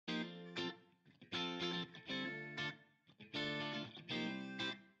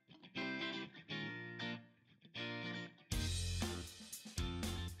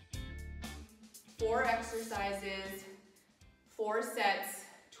4 exercises, 4 sets,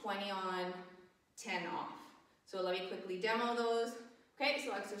 20 on, 10 off. So let me quickly demo those. Okay,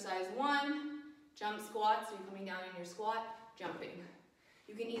 so exercise 1, jump squats. So you're coming down in your squat, jumping.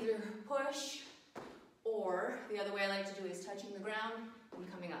 You can either push, or the other way I like to do is touching the ground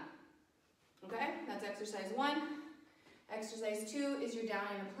and coming up. Okay, that's exercise 1. Exercise 2 is you're down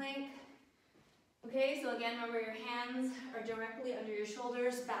in a plank. Okay, so again, remember your hands are directly under your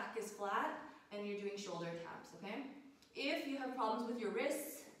shoulders, back is flat, and you're doing shoulder taps, okay? If you have problems with your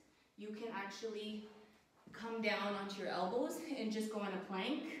wrists, you can actually come down onto your elbows and just go on a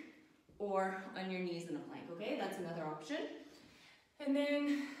plank, or on your knees in a plank, okay? That's another option. And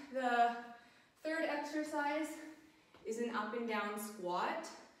then the third exercise is an up and down squat.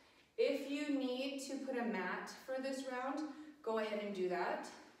 If you need to put a mat for this round, go ahead and do that.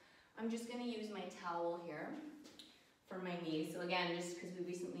 I'm just gonna use my towel here for my knees. So again, just because we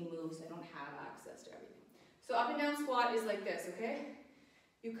recently moved, so I don't have access to everything. So up and down squat is like this, okay?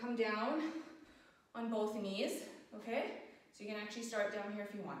 You come down on both knees, okay? So you can actually start down here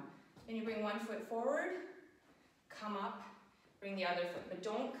if you want. Then you bring one foot forward, come up, bring the other foot, but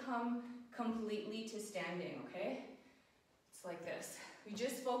don't come completely to standing, okay? It's like this. We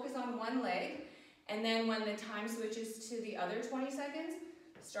just focus on one leg, and then when the time switches to the other 20 seconds,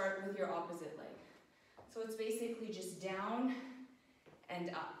 start with your opposite leg. So it's basically just down and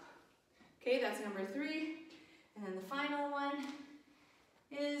up. Okay, that's number 3. And then the final one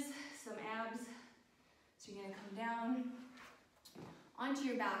is some abs. So you're gonna come down onto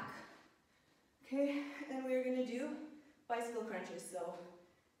your back. Okay, and we're gonna do bicycle crunches. So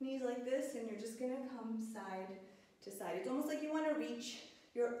knees like this, and you're just gonna come side to side. It's almost like you wanna reach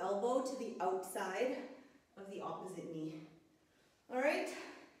your elbow to the outside of the opposite knee. All right?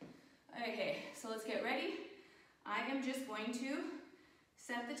 Okay, so let's get ready. I am just going to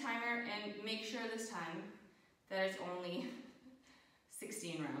set the timer and make sure this time that it's only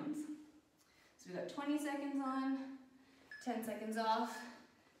 16 rounds. So we've got 20 seconds on, 10 seconds off.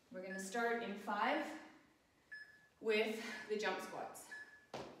 We're gonna start in 5 with the jump squats.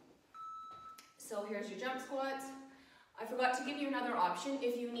 So here's your jump squats. I forgot to give you another option.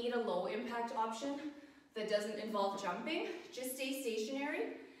 If you need a low impact option that doesn't involve jumping, just stay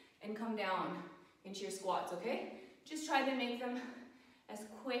stationary and come down into your squats, okay? Just try to make them as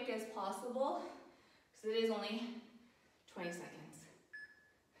quick as possible, because it is only 20 seconds.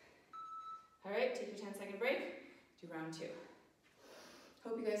 All right, take your 10-second break, do round 2.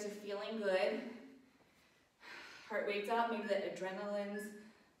 Hope you guys are feeling good. Heart rate's up, maybe the adrenaline's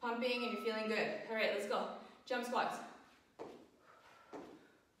pumping and you're feeling good. All right, let's go. Jump squats.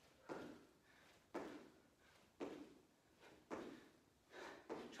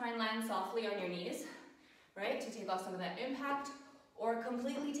 Try and land softly on your knees, right, to take off some of that impact, or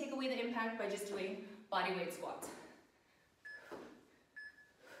completely take away the impact by just doing body weight squats.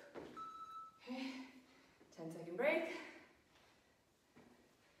 Okay, 10-second break.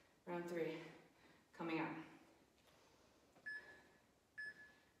 Round 3, coming up.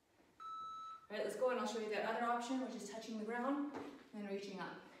 All right, let's go, and I'll show you that other option, which is touching the ground and then reaching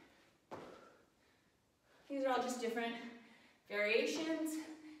up. These are all just different variations.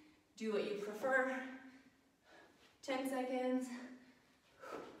 Do what you prefer. 10 seconds.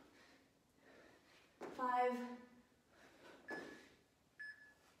 5.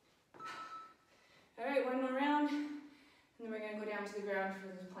 All right, one more round, and then we're gonna go down to the ground for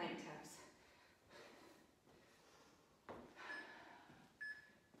the plank taps.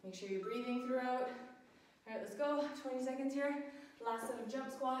 Make sure you're breathing throughout. All right, let's go. 20 seconds here. Last set of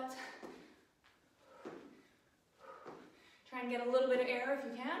jump squats. Try and get a little bit of air if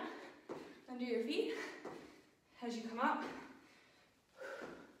you can under your feet as you come up.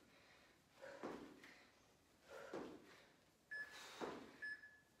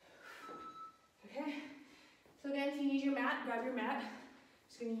 Okay, so again, if you need your mat, grab your mat. I'm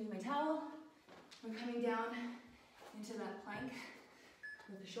just gonna use my towel. We're coming down into that plank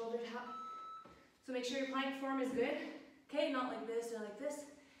with the shoulder tap. So make sure your plank form is good. Okay, not like this or like this,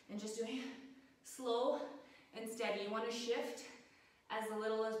 and just doing slow and steady. You want to shift as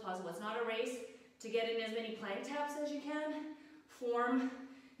little as possible. It's not a race to get in as many plank taps as you can. Form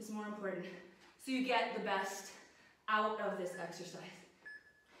is more important, so you get the best out of this exercise.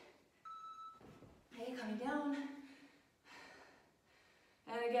 Okay, coming down.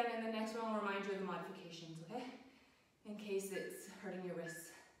 And again, in the next one, I'll remind you of the modifications, okay? In case it's hurting your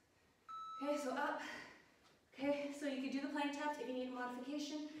wrists. Okay, so up. Okay, so you can do the plank taps. If you need a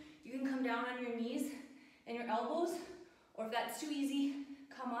modification, you can come down on your knees and your elbows, or if that's too easy,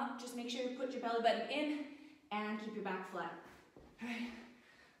 come up. Just make sure you put your belly button in and keep your back flat. All right,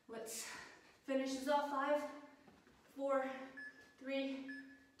 let's Finish this off. 5, 4, 3,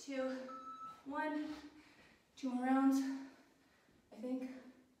 2, 1. 2 more rounds, I think.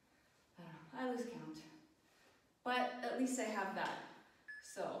 I don't know, I lose count. But at least I have that.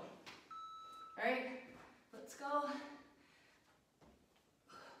 So, all right, let's go.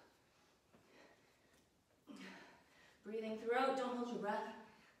 Breathing throughout, don't hold your breath.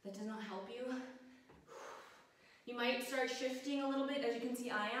 That does not help you. You might start shifting a little bit, as you can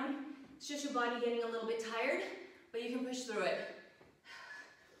see I am. It's just your body getting a little bit tired, but you can push through it.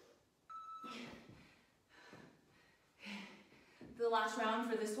 The last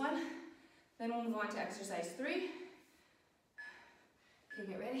round for this one. Then we'll move on to exercise 3. Okay,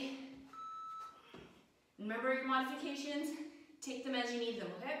 get ready. Remember your modifications, take them as you need them,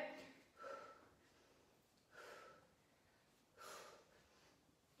 okay?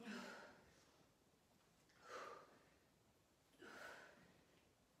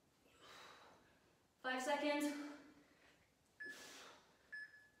 5 seconds.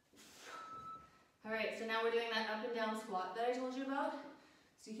 All right, so now we're doing that up and down squat that I told you about.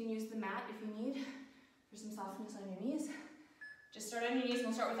 So you can use the mat if you need for some softness on your knees. Just start on your knees and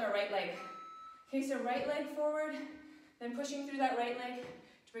we'll start with our right leg. Okay, so right leg forward, then pushing through that right leg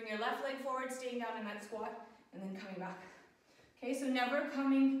to bring your left leg forward, staying down in that squat, and then coming back. Okay, so never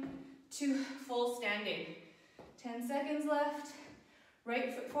coming to full standing. 10 seconds left.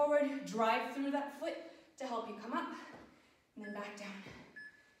 Right foot forward, drive through that foot to help you come up, and then back down.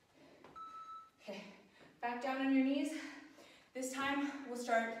 Okay, back down on your knees. This time, we'll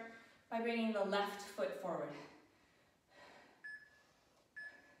start by bringing the left foot forward.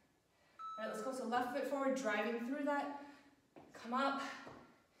 All right, let's go. So left foot forward, driving through that. Come up.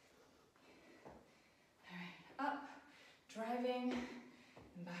 All right, up, driving,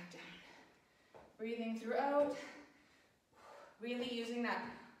 and back down. Breathing throughout. Really using that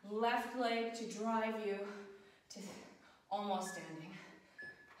left leg to drive you to almost standing.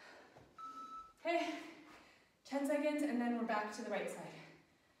 Okay, 10 seconds, and then we're back to the right side.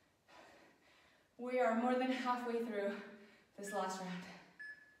 We are more than halfway through this last round.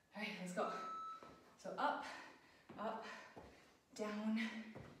 All right, let's go. So up, up, down,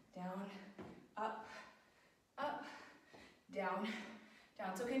 down, up, up, down,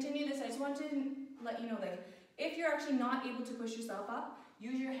 down. So continue this. I just want to let you know, like, if you're actually not able to push yourself up,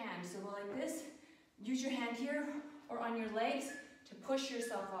 use your hand. So go like this. Use your hand here or on your legs to push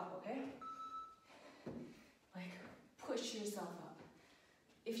yourself up, okay? Like, push yourself up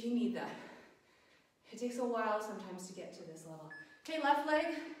if you need that. It takes a while sometimes to get to this level. Okay, left leg.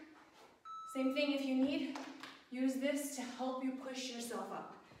 Same thing if you need. Use this to help you push yourself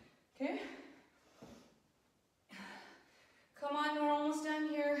up, okay? Come on, we're almost done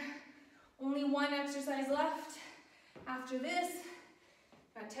here. Only one exercise left. After this,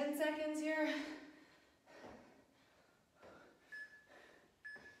 got 10 seconds here.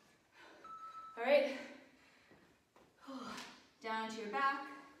 All right. Down to your back.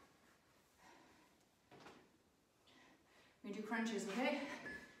 We do crunches, okay?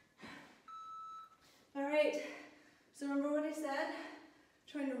 All right. So remember what I said?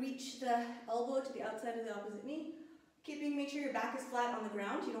 Trying to reach the elbow to the outside of the opposite knee. Make sure your back is flat on the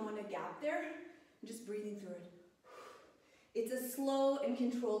ground. You don't want a gap there. And just breathing through it. It's a slow and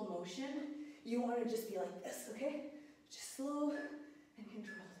controlled motion. You want to just be like this, okay? Just slow and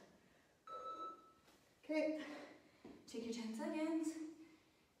controlled. Okay. Take your 10 seconds.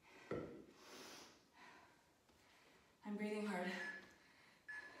 I'm breathing hard.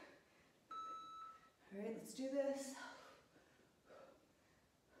 All right, let's do this.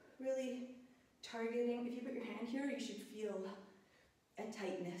 Really targeting, if you put your hand here, you should feel a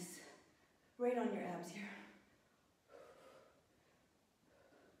tightness right on your abs here.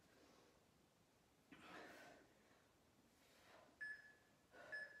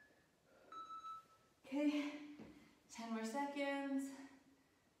 Okay, 10 more seconds.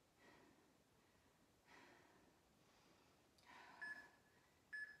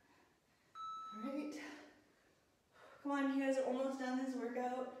 All right. Come on, you guys are almost done this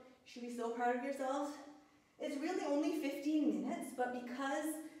workout. You should be so proud of yourselves. It's really only 15 minutes, but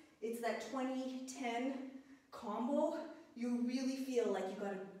because it's that 20-10 combo, you really feel like you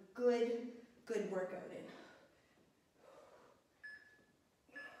got a good workout in.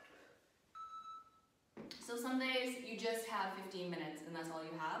 So some days you just have 15 minutes and that's all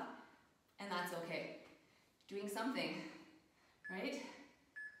you have, and that's okay. Doing something, right?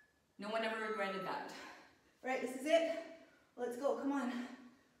 No one ever regretted that. Right, this is it. Let's go, come on.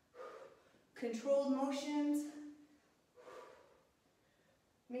 Controlled motions.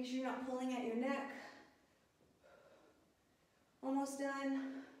 Make sure you're not pulling at your neck. Almost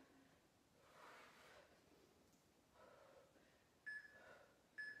done.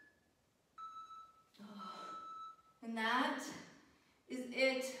 And that is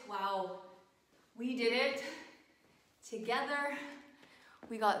it. Wow, we did it together.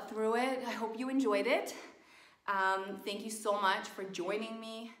 We got through it. I hope you enjoyed it. Thank you so much for joining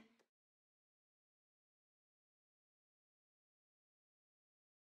me.